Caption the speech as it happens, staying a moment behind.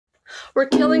We're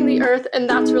killing the earth, and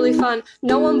that's really fun.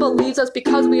 No one believes us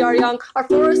because we are young. Our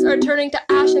forests are turning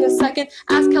to ash in a second.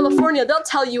 Ask California, they'll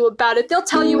tell you about it. They'll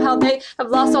tell you how they have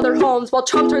lost all their homes while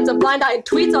Trump turns a blind eye and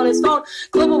tweets on his phone.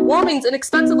 Global warming's an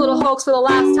expensive little hoax for the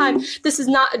last time. This is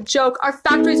not a joke. Our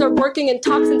factories are working in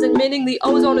toxins emitting. The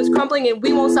ozone is crumbling, and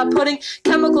we won't stop putting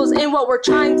chemicals in what we're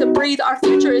trying to breathe. Our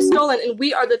future is stolen, and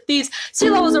we are the thieves. Sea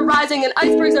levels are rising, and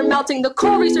icebergs are melting. The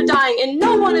coral reefs are dying, and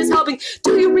no one is helping.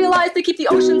 Do you realize they keep the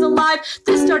oceans alive?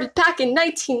 This started back in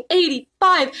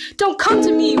 1985. Don't come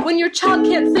to me when your child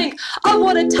can't think of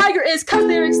what a tiger is, cause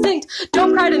they're extinct.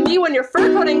 Don't cry to me when your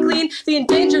fur coat ain't clean. The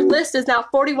endangered list is now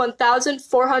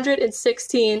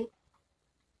 41,416.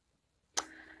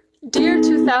 Dear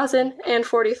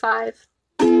 2045,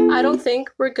 I don't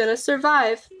think we're gonna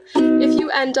survive. If you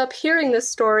end up hearing this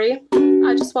story,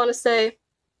 I just want to say,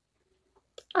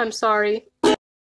 I'm sorry.